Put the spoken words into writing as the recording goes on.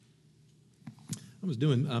I was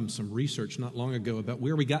doing some research not long ago about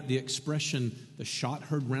where we got the expression, the shot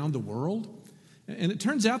heard round the world. And it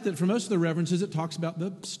turns out that for most of the references, it talks about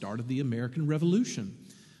the start of the American Revolution.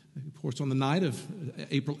 Of course, on the night of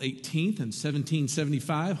April 18th in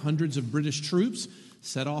 1775, hundreds of British troops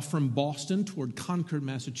set off from Boston toward Concord,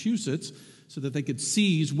 Massachusetts, so that they could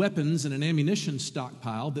seize weapons and an ammunition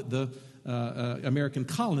stockpile that the American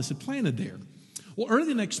colonists had planted there. Well, early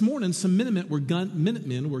the next morning, some Minutemen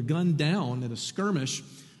were gunned down at a skirmish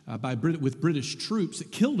with British troops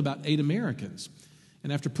that killed about 8 Americans.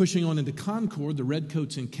 And after pushing on into Concord, the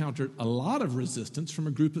Redcoats encountered a lot of resistance from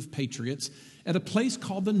a group of patriots at a place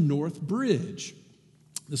called the North Bridge.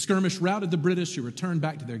 The skirmish routed the British, who returned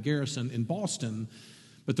back to their garrison in Boston,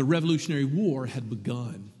 but the Revolutionary War had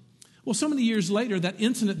begun. Well, so many years later, that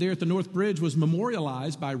incident there at the North Bridge was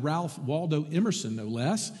memorialized by Ralph Waldo Emerson, no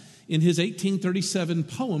less, in his 1837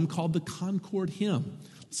 poem called the Concord Hymn.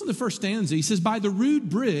 Listen to the first stanza. He says, "By the rude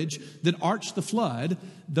bridge that arched the flood,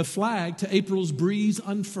 the flag to April's breeze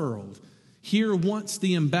unfurled. Here once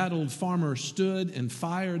the embattled farmer stood and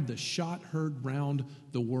fired the shot heard round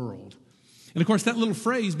the world." And of course, that little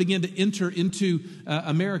phrase began to enter into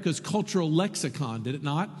America's cultural lexicon, did it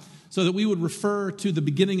not? So that we would refer to the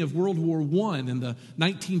beginning of World War I and the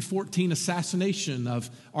 1914 assassination of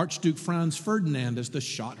Archduke Franz Ferdinand as the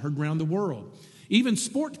shot heard round the world. Even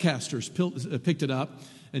sportcasters picked it up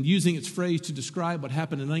and using its phrase to describe what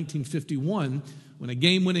happened in 1951 when a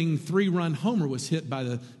game-winning 3-run homer was hit by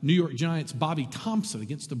the New York Giants' Bobby Thompson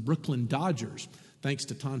against the Brooklyn Dodgers. Thanks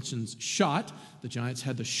to Thompson's shot, the Giants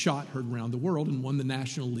had the shot heard around the world and won the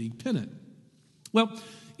National League pennant. Well,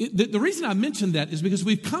 the reason I mentioned that is because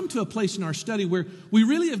we've come to a place in our study where we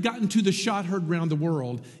really have gotten to the shot heard around the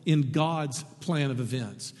world in God's plan of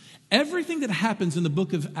events. Everything that happens in the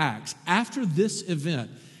book of Acts after this event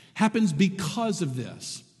happens because of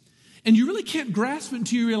this. And you really can't grasp it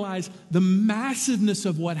until you realize the massiveness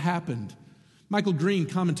of what happened. Michael Green,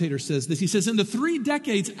 commentator, says this. He says, in the 3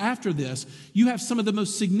 decades after this, you have some of the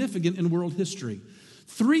most significant in world history.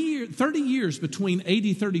 30 years between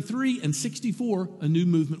AD 33 and 64, a new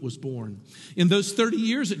movement was born. In those 30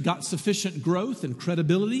 years, it got sufficient growth and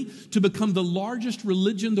credibility to become the largest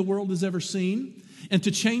religion the world has ever seen and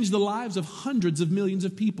to change the lives of hundreds of millions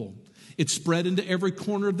of people. It spread into every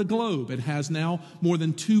corner of the globe. It has now more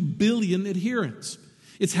than 2 billion adherents.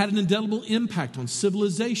 It's had an indelible impact on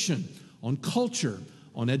civilization, on culture,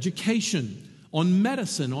 on education, on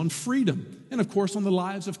medicine, on freedom, and of course on the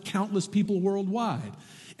lives of countless people worldwide.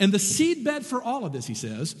 And the seedbed for all of this, he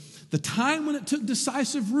says, the time when it took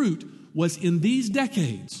decisive root was in these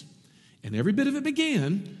decades. And every bit of it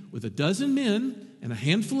began with a dozen men and a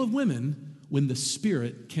handful of women when the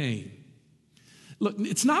Spirit came. Look,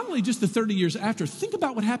 it's not only just the 30 years after. Think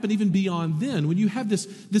about what happened even beyond then when you have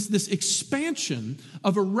this expansion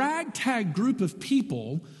of a ragtag group of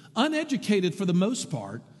people, uneducated for the most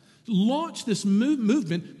part, launched this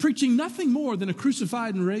movement preaching nothing more than a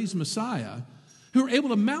crucified and raised Messiah, who were able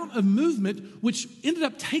to mount a movement which ended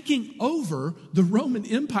up taking over the Roman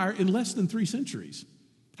Empire in less than 3 centuries.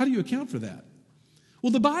 How do you account for that?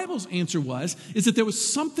 Well, the Bible's answer is that there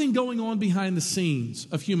was something going on behind the scenes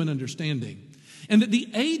of human understanding, and that the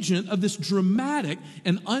agent of this dramatic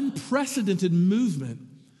and unprecedented movement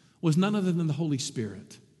was none other than the Holy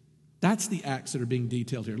Spirit. That's the acts that are being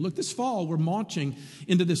detailed here. Look, this fall, we're launching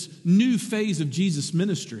into this new phase of Jesus'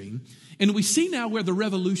 ministry, and we see now where the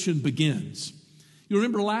revolution begins. You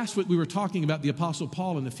remember last week we were talking about the Apostle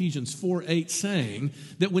Paul in Ephesians 4:8 saying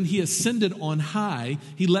that when he ascended on high,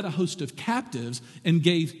 he led a host of captives and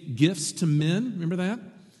gave gifts to men. Remember that?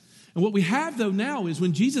 And what we have, though, now is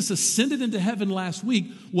when Jesus ascended into heaven last week,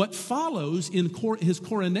 what follows in his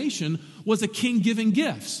coronation was a king giving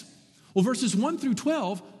gifts. Well, verses 1 through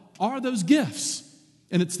 12 are those gifts,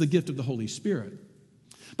 and it's the gift of the Holy Spirit.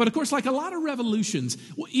 But of course, like a lot of revolutions,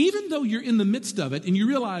 even though you're in the midst of it and you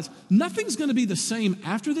realize nothing's going to be the same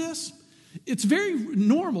after this, it's very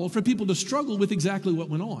normal for people to struggle with exactly what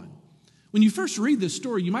went on. When you first read this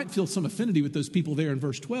story, you might feel some affinity with those people there in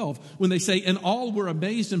verse 12 when they say, "And all were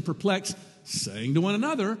amazed and perplexed, saying to one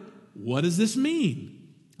another, 'What does this mean?'"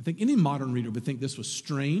 I think any modern reader would think this was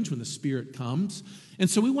strange when the Spirit comes. And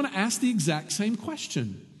so we want to ask the exact same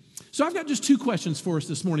question. So I've got just 2 questions for us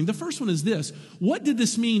this morning. The first one is this: what did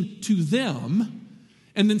this mean to them?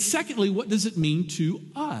 And then secondly, what does it mean to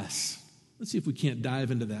us? Let's see if we can't dive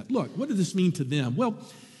into that. Look, what did this mean to them? Well,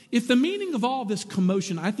 if the meaning of all this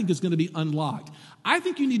commotion, I think, is going to be unlocked, I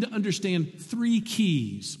think you need to understand 3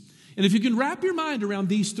 keys. And if you can wrap your mind around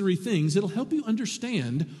these 3 things, it'll help you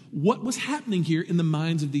understand what was happening here in the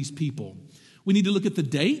minds of these people. We need to look at the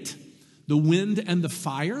date, the wind and the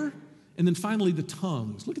fire, and then finally the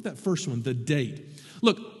tongues. Look at that first one, the date.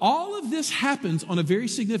 Look, all of this happens on a very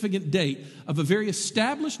significant date of a very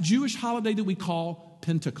established Jewish holiday that we call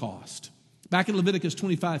Pentecost. Back in Leviticus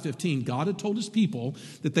 25:15, God had told his people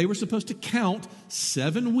that they were supposed to count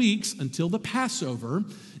 7 weeks until the Passover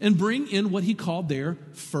and bring in what he called their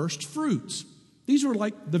first fruits. These were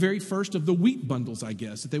like the very first of the wheat bundles, I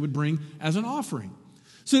guess, that they would bring as an offering.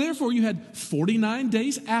 So therefore, you had 49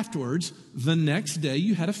 days afterwards. The next day,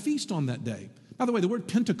 you had a feast on that day. By the way, the word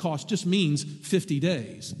Pentecost just means 50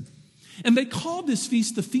 days. And they called this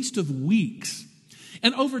feast the Feast of Weeks.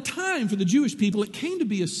 And over time, for the Jewish people, it came to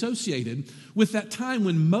be associated with that time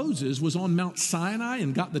when Moses was on Mount Sinai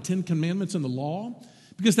and got the 10 Commandments and the law,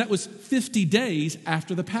 because that was 50 days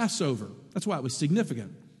after the Passover. That's why it was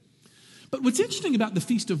significant. But what's interesting about the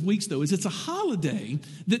Feast of Weeks, though, is it's a holiday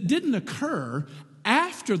that didn't occur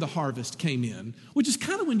after the harvest came in, which is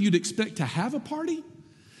kind of when you'd expect to have a party,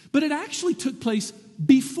 but it actually took place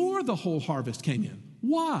before the whole harvest came in.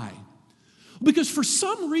 Why? Because for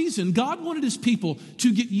some reason, God wanted his people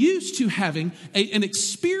to get used to having an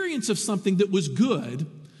experience of something that was good,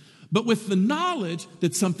 but with the knowledge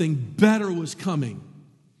that something better was coming.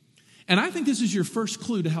 And I think this is your first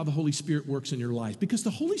clue to how the Holy Spirit works in your life, because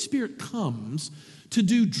the Holy Spirit comes to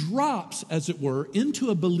do drops, as it were,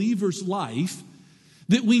 into a believer's life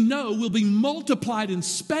that we know will be multiplied in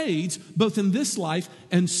spades, both in this life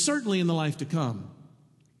and certainly in the life to come.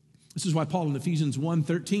 This is why Paul in Ephesians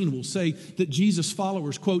 1:13 will say that Jesus'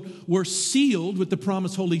 followers, quote, were sealed with the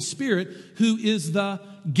promised Holy Spirit, who is the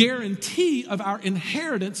guarantee of our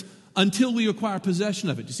inheritance until we acquire possession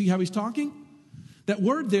of it. You see how he's talking? That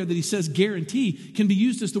word there that he says guarantee can be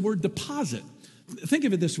used as the word deposit. Think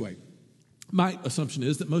of it this way. My assumption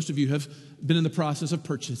is that most of you have been in the process of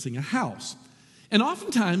purchasing a house. And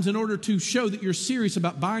oftentimes, in order to show that you're serious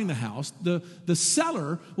about buying the house, the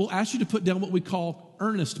seller will ask you to put down what we call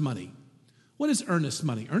earnest money. What is earnest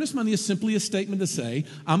money? Earnest money is simply a statement to say,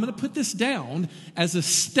 I'm going to put this down as a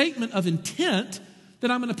statement of intent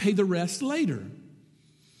that I'm going to pay the rest later.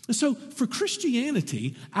 And so for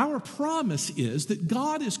Christianity, our promise is that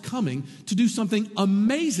God is coming to do something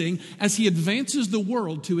amazing as he advances the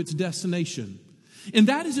world to its destination. And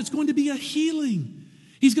that is, it's going to be a healing.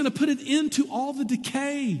 He's going to put an end to all the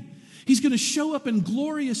decay. He's going to show up in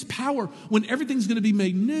glorious power when everything's going to be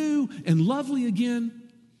made new and lovely again.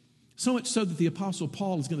 So much so that the Apostle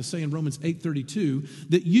Paul is going to say in Romans 8:32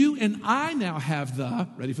 that you and I now have the,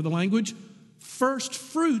 ready for the language, first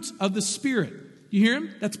fruits of the Spirit. You hear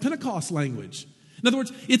him? That's Pentecost language. In other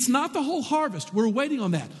words, it's not the whole harvest. We're waiting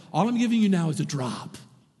on that. All I'm giving you now is a drop.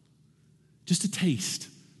 Just a taste.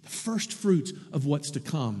 The first fruits of what's to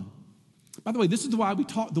come. By the way, this is why we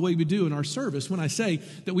talk the way we do in our service when I say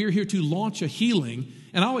that we are here to launch a healing.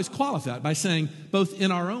 And I always qualify it by saying both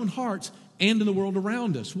in our own hearts and in the world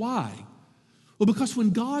around us. Why? Well, because when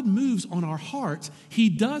God moves on our hearts, he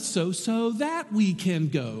does so that we can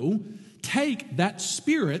go take that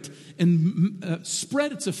spirit and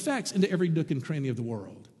spread its effects into every nook and cranny of the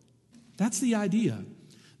world. That's the idea.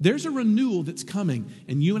 There's a renewal that's coming,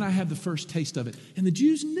 and you and I have the first taste of it. And the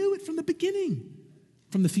Jews knew it from the beginning,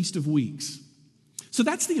 from the Feast of Weeks. So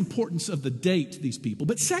that's the importance of the date to these people.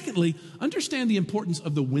 But secondly, understand the importance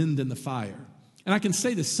of the wind and the fire. And I can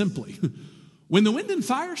say this simply. When the wind and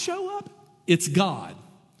fire show up, it's God.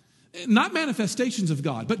 Not manifestations of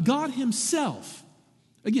God, but God himself.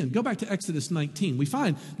 Again, go back to Exodus 19. We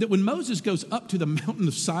find that when Moses goes up to the mountain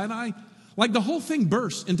of Sinai, like the whole thing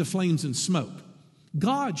bursts into flames and smoke.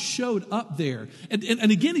 God showed up there.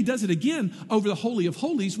 And again, he does it again over the Holy of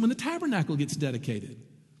Holies when the tabernacle gets dedicated.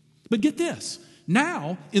 But get this.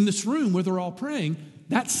 Now, in this room where they're all praying,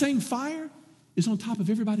 that same fire is on top of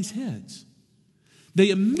everybody's heads.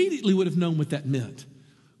 They immediately would have known what that meant.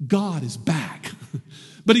 God is back.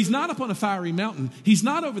 But he's not up on a fiery mountain. He's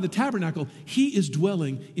not over the tabernacle. He is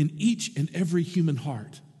dwelling in each and every human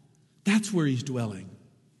heart. That's where he's dwelling.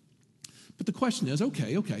 But the question is,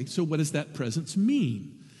 okay, so what does that presence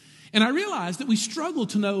mean? And I realize that we struggle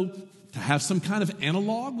to have some kind of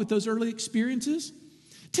analog with those early experiences.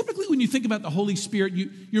 Typically, when you think about the Holy Spirit,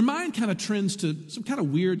 your mind kind of trends to some kind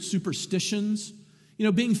of weird superstitions. You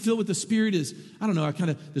know, being filled with the Spirit is,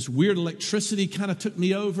 this weird electricity kind of took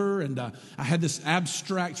me over, and I had this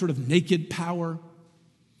abstract sort of naked power.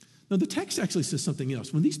 No, the text actually says something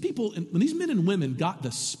else. When these men and women got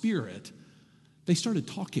the Spirit, they started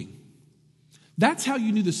talking. That's how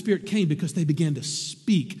you knew the Spirit came, because they began to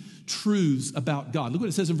speak truths about God. Look what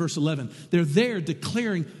it says in verse 11. They're there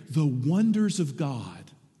declaring the wonders of God.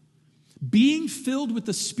 Being filled with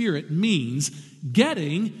the Spirit means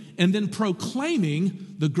getting and then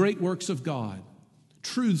proclaiming the great works of God.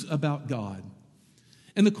 truths about God.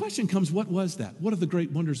 And the question comes, what was that? What are the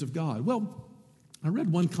great wonders of God? Well, I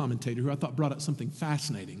read one commentator who I thought brought up something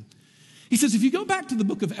fascinating. He says, if you go back to the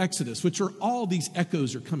book of Exodus, which are all these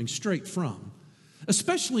echoes are coming straight from,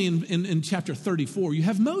 especially in chapter 34, you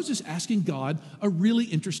have Moses asking God a really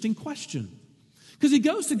interesting question. Because he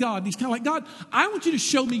goes to God and he's kind of like, God, I want you to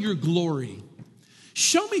show me your glory.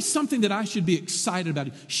 Show me something that I should be excited about.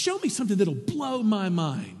 Show me something that'll blow my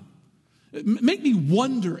mind. Make me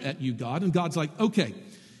wonder at you, God. And God's like, okay,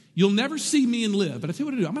 you'll never see me and live. But I tell you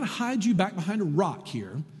what to do. I'm going to hide you back behind a rock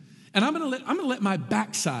here. And I'm going to let my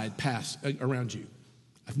backside pass around you.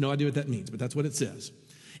 I have no idea what that means, but that's what it says.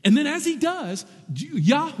 And then as he does,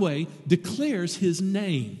 Yahweh declares his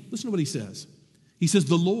name. Listen to what he says. He says,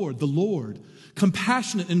 the Lord,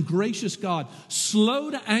 compassionate and gracious God, slow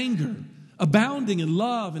to anger, abounding in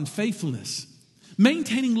love and faithfulness,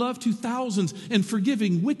 maintaining love to thousands and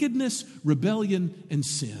forgiving wickedness, rebellion, and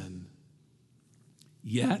sin.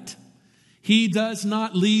 Yet, he does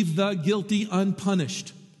not leave the guilty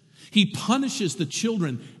unpunished. He punishes the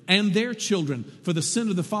children and their children for the sin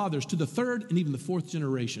of the fathers to the third and even the fourth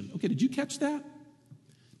generation. Okay, did you catch that?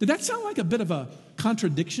 Did that sound like a bit of a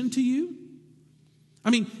contradiction to you? I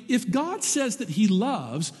mean, if God says that he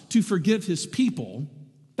loves to forgive his people,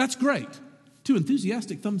 that's great. 2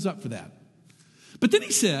 enthusiastic thumbs up for that. But then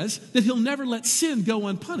he says that he'll never let sin go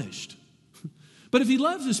unpunished. But if he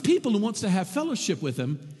loves his people and wants to have fellowship with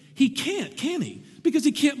them, he can't, can he? Because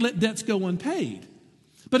he can't let debts go unpaid.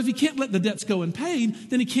 But if he can't let the debts go unpaid,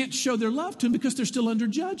 then he can't show their love to them because they're still under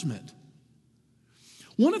judgment.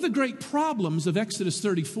 One of the great problems of Exodus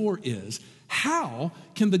 34 is, how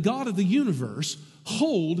can the God of the universe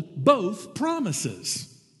hold both promises?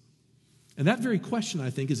 And that very question,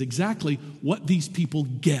 I think, is exactly what these people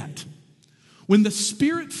get. When the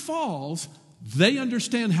Spirit falls, they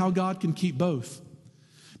understand how God can keep both.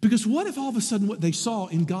 Because what if all of a sudden what they saw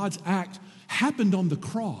in God's act happened on the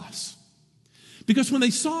cross? Because when they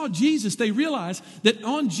saw Jesus, they realized that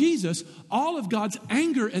on Jesus, all of God's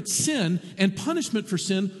anger at sin and punishment for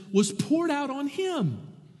sin was poured out on him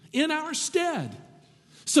in our stead.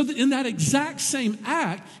 So that in that exact same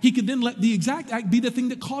act, he could then let the exact act be the thing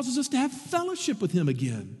that causes us to have fellowship with him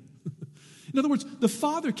again. In other words, the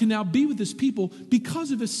Father can now be with his people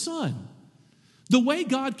because of his Son. The way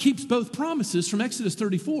God keeps both promises from Exodus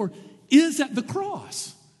 34 is at the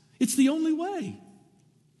cross. It's the only way.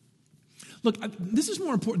 Look, this is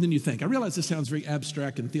more important than you think. I realize this sounds very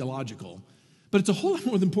abstract and theological, but it's a whole lot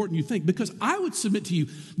more important than you think, because I would submit to you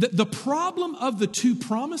that the problem of the two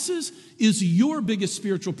promises is your biggest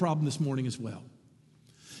spiritual problem this morning as well.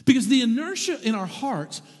 Because the inertia in our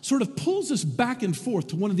hearts sort of pulls us back and forth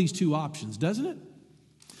to one of these two options, doesn't it?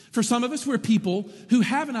 For some of us, we're people who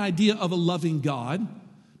have an idea of a loving God,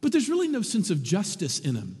 but there's really no sense of justice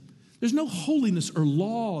in him. There's no holiness or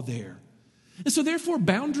law there. And so therefore,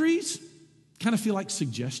 boundaries kind of feel like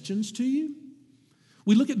suggestions to you.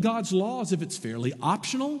 We look at God's law as if it's fairly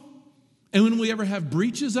optional. And when we ever have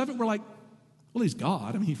breaches of it, we're like, well, he's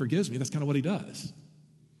God. I mean, he forgives me. That's kind of what he does.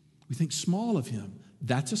 We think small of him.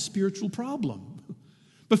 That's a spiritual problem.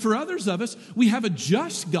 But for others of us, we have a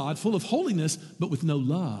just God full of holiness, but with no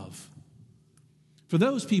love. For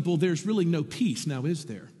those people, there's really no peace, now is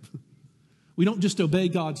there? We don't just obey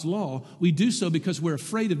God's law. We do so because we're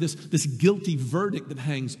afraid of this guilty verdict that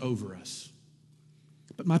hangs over us.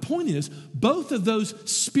 But my point is, both of those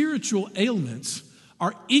spiritual ailments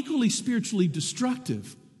are equally spiritually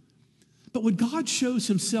destructive. But when God shows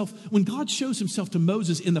himself to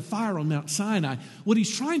Moses in the fire on Mount Sinai, what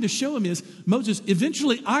he's trying to show him is, Moses,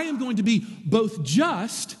 eventually I am going to be both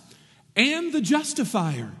just and the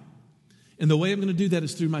justifier. And the way I'm going to do that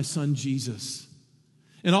is through my son, Jesus.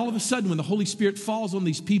 And all of a sudden, when the Holy Spirit falls on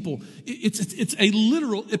these people, it's a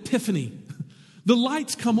literal epiphany. The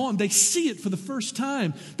lights come on. They see it for the first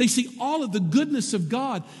time. They see all of the goodness of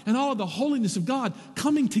God and all of the holiness of God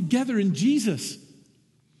coming together in Jesus.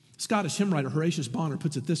 Scottish hymn writer Horatius Bonner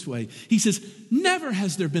puts it this way. He says, never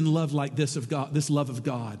has there been love like this of God, this love of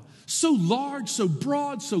God. So large, so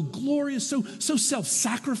broad, so glorious, so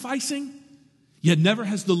self-sacrificing. Yet never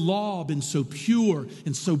has the law been so pure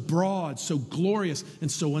and so broad, so glorious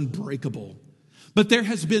and so unbreakable. But there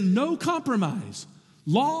has been no compromise.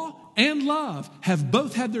 Law and love have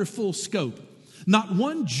both had their full scope. Not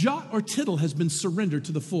one jot or tittle has been surrendered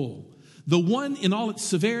to the full. The one in all its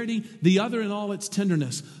severity, the other in all its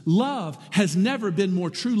tenderness. Love has never been more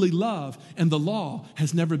truly love, and the law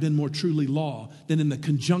has never been more truly law than in the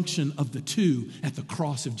conjunction of the two at the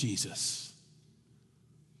cross of Jesus.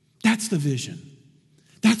 That's the vision.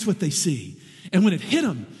 That's what they see. And when it hit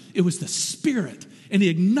them, it was the Spirit and he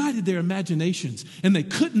ignited their imaginations, and they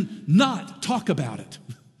couldn't not talk about it.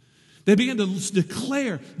 They began to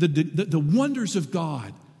declare the wonders of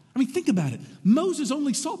God. I mean, think about it. Moses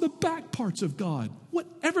only saw the back parts of God,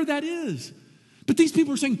 whatever that is. But these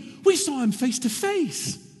people are saying, we saw him face to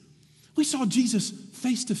face. We saw Jesus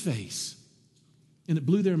face to face. And it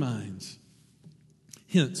blew their minds.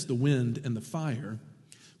 Hence the wind and the fire.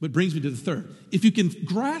 But brings me to the third. If you can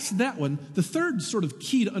grasp that one, the third sort of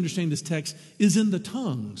key to understanding this text is in the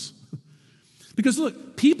tongues. Because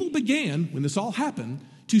look, people began, when this all happened,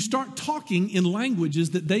 to start talking in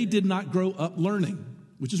languages that they did not grow up learning,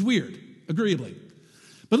 which is weird, agreeably.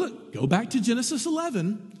 But look, go back to Genesis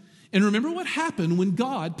 11 and remember what happened when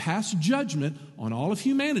God passed judgment on all of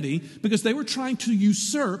humanity because they were trying to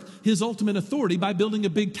usurp his ultimate authority by building a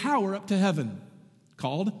big tower up to heaven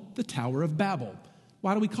called the Tower of Babel.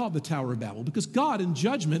 Why do we call it the Tower of Babel? Because God, in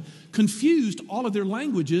judgment, confused all of their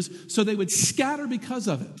languages so they would scatter because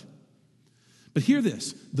of it. But hear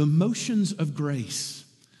this, the motions of grace,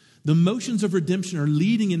 the motions of redemption are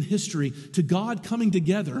leading in history to God coming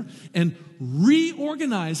together and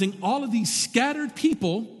reorganizing all of these scattered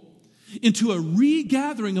people into a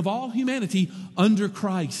regathering of all humanity under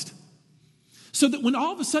Christ. So that when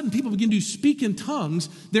all of a sudden people begin to speak in tongues,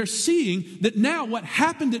 they're seeing that now what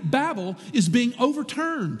happened at Babel is being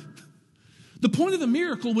overturned. The point of the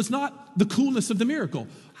miracle was not the coolness of the miracle.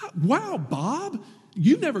 Wow, Bob,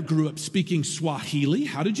 you never grew up speaking Swahili.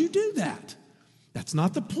 How did you do that? That's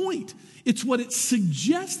not the point. It's what it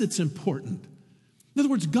suggests that's important. In other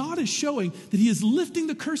words, God is showing that he is lifting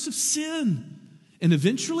the curse of sin. And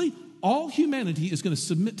eventually, all humanity is going to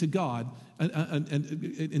submit to God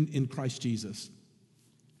in Christ Jesus.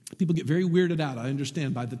 People get very weirded out, I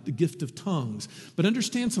understand, by the gift of tongues. But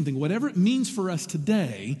understand something, whatever it means for us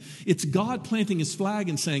today, it's God planting his flag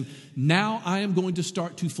and saying, now I am going to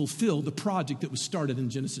start to fulfill the project that was started in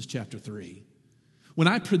Genesis chapter 3. When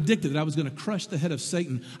I predicted that I was going to crush the head of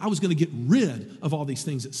Satan, I was going to get rid of all these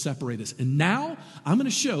things that separate us. And now I'm going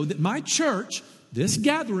to show that my church, this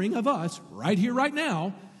gathering of us right here, right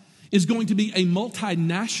now, is going to be a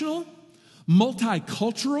multinational,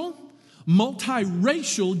 multicultural,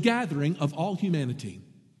 multiracial gathering of all humanity.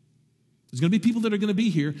 There's going to be people that are going to be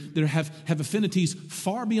here that have affinities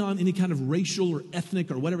far beyond any kind of racial or ethnic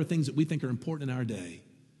or whatever things that we think are important in our day.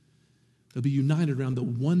 They'll be united around the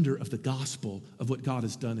wonder of the gospel of what God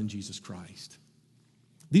has done in Jesus Christ.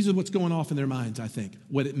 These are what's going off in their minds, I think,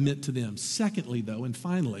 what it meant to them. Secondly, though, and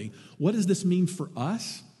finally, what does this mean for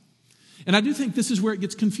us? And I do think this is where it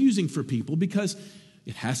gets confusing for people because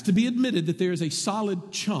it has to be admitted that there is a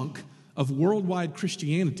solid chunk of worldwide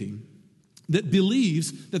Christianity that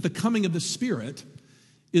believes that the coming of the Spirit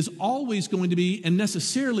is always going to be and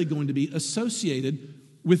necessarily going to be associated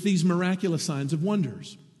with these miraculous signs of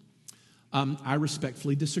wonders. I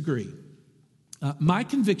respectfully disagree. My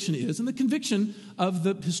conviction is, and the conviction of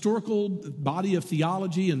the historical body of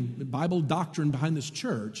theology and Bible doctrine behind this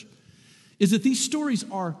church, is that these stories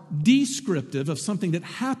are descriptive of something that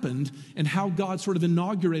happened and how God sort of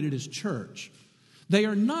inaugurated his church. They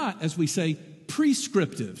are not, as we say,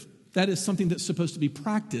 prescriptive. That is something that's supposed to be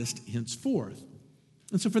practiced henceforth.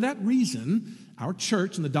 And so for that reason, our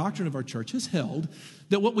church and the doctrine of our church has held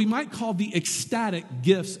that what we might call the ecstatic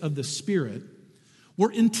gifts of the Spirit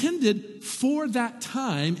were intended for that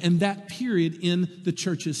time and that period in the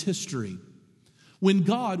church's history, when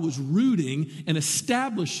God was rooting and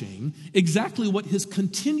establishing exactly what his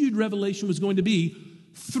continued revelation was going to be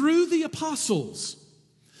through the apostles.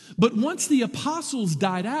 But once the apostles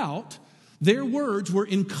died out, their words were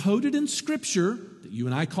encoded in Scripture, that you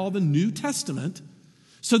and I call the New Testament,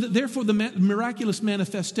 so that therefore the miraculous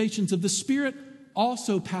manifestations of the Spirit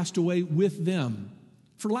also passed away with them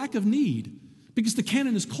for lack of need, because the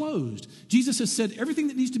canon is closed. Jesus has said everything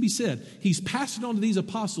that needs to be said. He's passed it on to these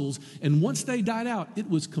apostles, and once they died out, it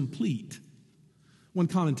was complete. One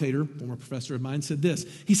commentator, former professor of mine, said this.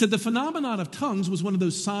 He said the phenomenon of tongues was one of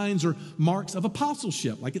those signs or marks of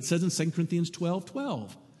apostleship, like it says in 2 Corinthians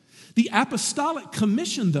 12:12. The apostolic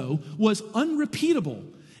commission, though, was unrepeatable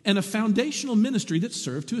and a foundational ministry that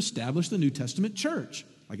served to establish the New Testament church,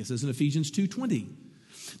 like it says in Ephesians 2:20.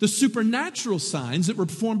 The supernatural signs that were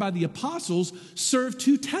performed by the apostles served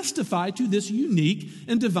to testify to this unique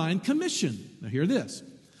and divine commission. Now hear this.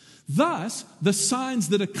 Thus, the signs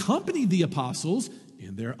that accompanied the apostles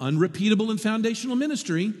in their unrepeatable and foundational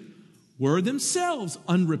ministry were themselves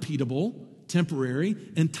unrepeatable, temporary,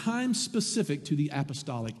 and time-specific to the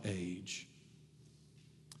apostolic age.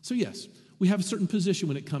 So yes, we have a certain position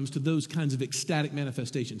when it comes to those kinds of ecstatic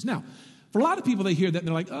manifestations. Now, for a lot of people, they hear that and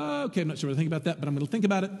they're like, oh, okay, I'm not sure what I think about that, but I'm going to think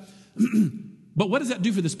about it. But what does that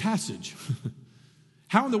do for this passage?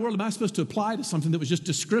 How in the world am I supposed to apply to something that was just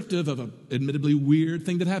descriptive of an admittedly weird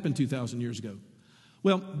thing that happened 2,000 years ago?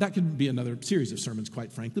 Well, that could be another series of sermons,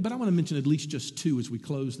 quite frankly, but I want to mention at least just two as we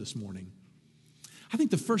close this morning. I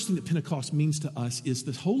think the first thing that Pentecost means to us is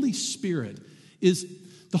the Holy Spirit is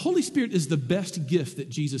the best gift that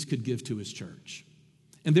Jesus could give to his church,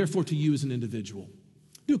 and therefore to you as an individual.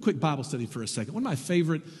 Do a quick Bible study for a second. One of my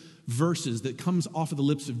favorite verses that comes off of the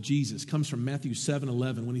lips of Jesus comes from Matthew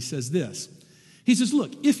 7:11 when he says this. He says,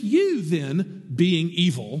 look, if you then, being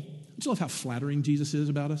evil, don't you love how flattering Jesus is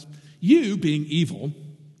about us? You, being evil,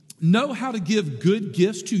 know how to give good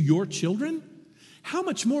gifts to your children, how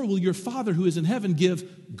much more will your Father who is in heaven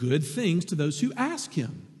give good things to those who ask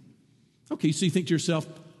him? Okay, so you think to yourself,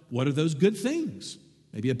 what are those good things?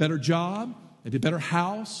 Maybe a better job, maybe a better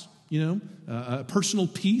house, personal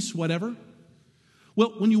peace, whatever.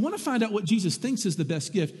 Well, when you want to find out what Jesus thinks is the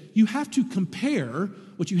best gift, you have to compare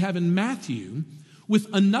what you have in Matthew with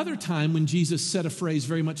another time when Jesus said a phrase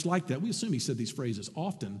very much like that. We assume he said these phrases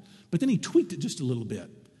often, but then he tweaked it just a little bit.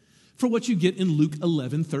 For what you get in Luke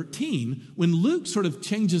 11:13, when Luke sort of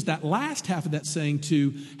changes that last half of that saying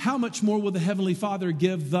to, how much more will the Heavenly Father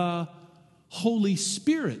give the Holy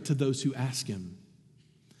Spirit to those who ask him?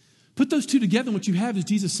 Put those two together, and what you have is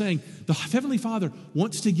Jesus saying, the Heavenly Father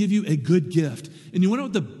wants to give you a good gift. And you want to know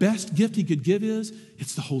what the best gift he could give is?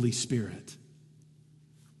 It's the Holy Spirit.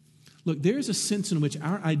 Look, there's a sense in which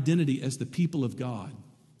our identity as the people of God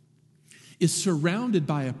is surrounded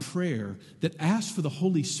by a prayer that asks for the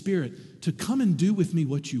Holy Spirit to come and do with me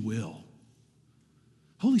what you will.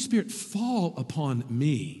 Holy Spirit, fall upon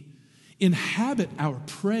me. Inhabit our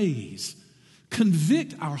praise.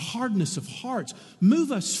 Convict our hardness of hearts.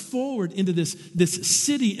 Move us forward into this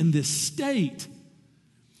city and this state.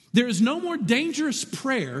 There is no more dangerous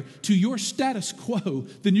prayer to your status quo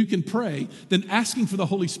than you can pray than asking for the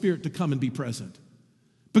Holy Spirit to come and be present.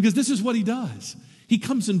 Because this is what he does. He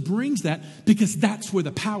comes and brings that because that's where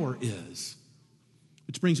the power is.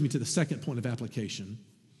 Which brings me to the second point of application.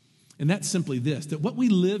 And that's simply this, that what we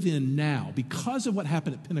live in now, because of what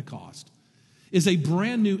happened at Pentecost, is a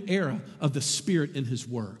brand new era of the Spirit in his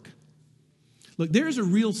work. Look, there is a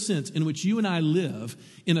real sense in which you and I live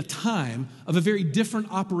in a time of a very different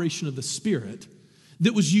operation of the Spirit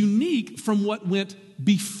that was unique from what went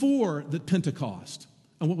before the Pentecost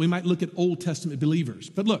and what we might look at Old Testament believers.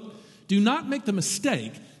 But look, do not make the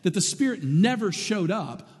mistake that the Spirit never showed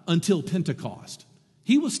up until Pentecost.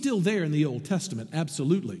 He was still there in the Old Testament,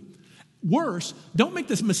 absolutely. Worse, don't make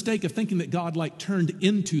this mistake of thinking that God turned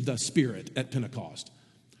into the Spirit at Pentecost.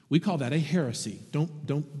 We call that a heresy.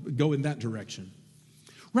 Don't go in that direction.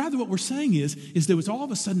 Rather, what we're saying is there was all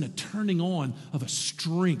of a sudden a turning on of a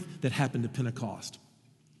strength that happened at Pentecost.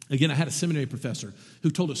 Again, I had a seminary professor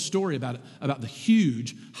who told a story about the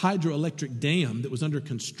huge hydroelectric dam that was under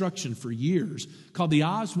construction for years called the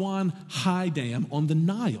Aswan High Dam on the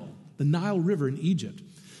Nile River in Egypt.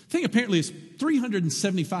 The thing apparently is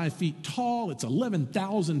 375 feet tall. It's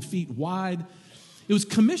 11,000 feet wide. It was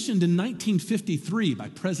commissioned in 1953 by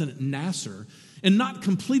President Nasser and not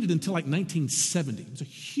completed until 1970. It was a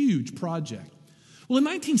huge project. Well, in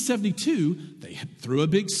 1972, they threw a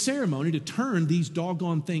big ceremony to turn these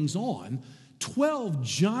doggone things on. 12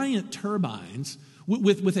 giant turbines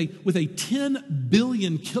with a 10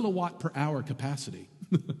 billion kilowatt per hour capacity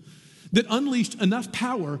that unleashed enough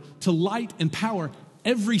power to light and power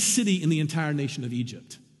every city in the entire nation of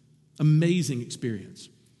Egypt. Amazing experience.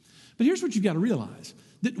 But here's what you've got to realize.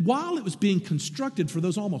 That while it was being constructed for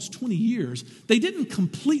those almost 20 years, they didn't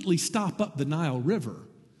completely stop up the Nile River.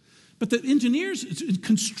 But the engineers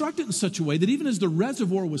constructed it in such a way that even as the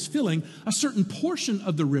reservoir was filling, a certain portion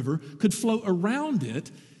of the river could flow around it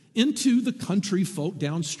into the country folk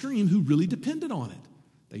downstream who really depended on it.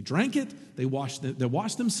 They drank it, they washed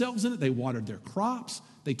themselves in it, they watered their crops,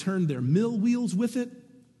 they turned their mill wheels with it.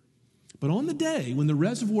 But on the day when the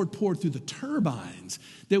reservoir poured through the turbines,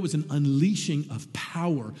 there was an unleashing of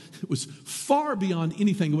power that was far beyond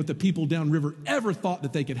anything what the people downriver ever thought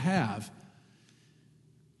that they could have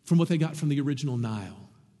from what they got from the original Nile.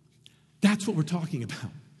 That's what we're talking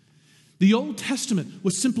about. The Old Testament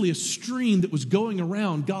was simply a stream that was going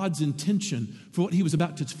around God's intention for what he was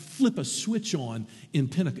about to flip a switch on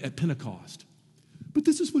at Pentecost. But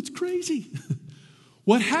this is what's crazy.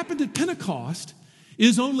 What happened at Pentecost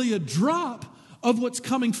is only a drop of what's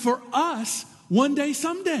coming for us one day,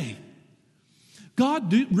 someday.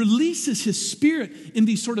 God releases his Spirit in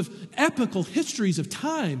these sort of epical histories of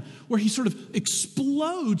time where he sort of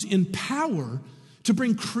explodes in power to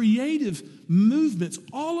bring creative movements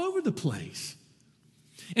all over the place.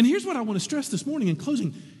 And here's what I want to stress this morning in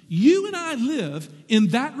closing. You and I live in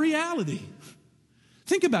that reality.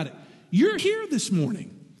 Think about it. You're here this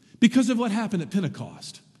morning because of what happened at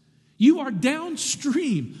Pentecost. You are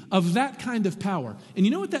downstream of that kind of power. And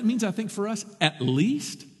you know what that means, I think, for us, at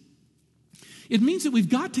least? It means that we've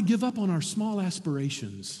got to give up on our small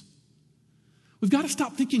aspirations. We've got to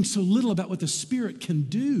stop thinking so little about what the Spirit can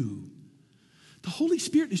do. The Holy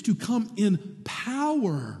Spirit is to come in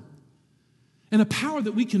power, and a power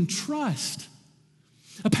that we can trust,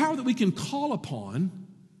 a power that we can call upon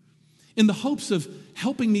in the hopes of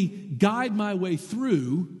helping me guide my way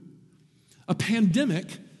through a pandemic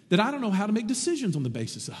that I don't know how to make decisions on the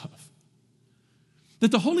basis of.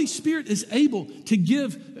 That the Holy Spirit is able to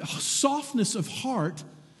give softness of heart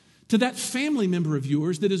to that family member of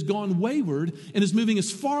yours that has gone wayward and is moving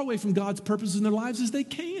as far away from God's purposes in their lives as they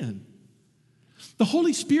can. The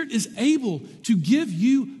Holy Spirit is able to give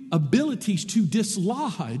you abilities to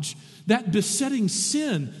dislodge that besetting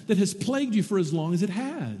sin that has plagued you for as long as it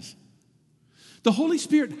has. The Holy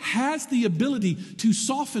Spirit has the ability to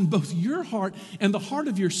soften both your heart and the heart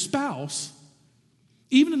of your spouse,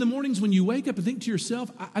 even in the mornings when you wake up and think to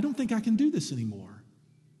yourself, I don't think I can do this anymore.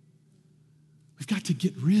 We've got to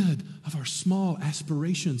get rid of our small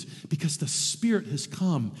aspirations because the Spirit has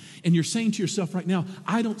come. And you're saying to yourself right now,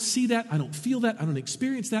 I don't see that, I don't feel that, I don't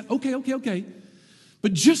experience that. Okay.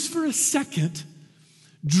 But just for a second,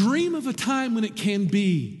 dream of a time when it can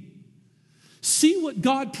be. See what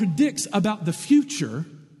God predicts about the future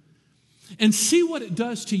and see what it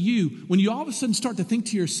does to you when you all of a sudden start to think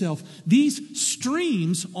to yourself, these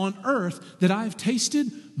streams on earth that I've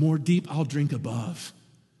tasted, more deep I'll drink above.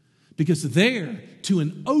 Because there, to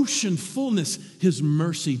an ocean fullness, His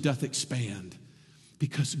mercy doth expand.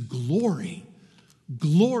 Because glory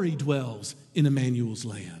dwells in Emmanuel's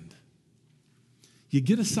land. You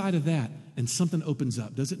get a sight of that and something opens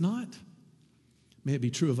up, does it not? May it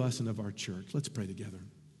be true of us and of our church. Let's pray together.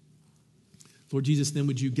 Lord Jesus, then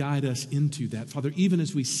would you guide us into that? Father, even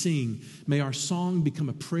as we sing, may our song become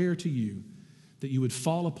a prayer to you, that you would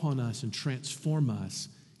fall upon us and transform us,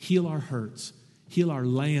 heal our hurts, heal our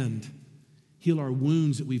land, heal our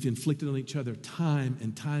wounds that we've inflicted on each other time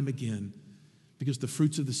and time again. Because the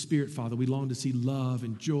fruits of the Spirit, Father, we long to see love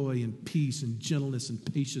and joy and peace and gentleness and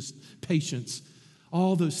patience.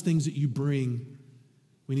 All those things that you bring,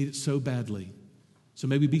 we need it so badly. So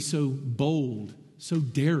may we be so bold, so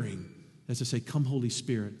daring as to say, come Holy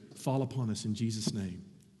Spirit, fall upon us in Jesus' name.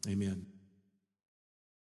 Amen.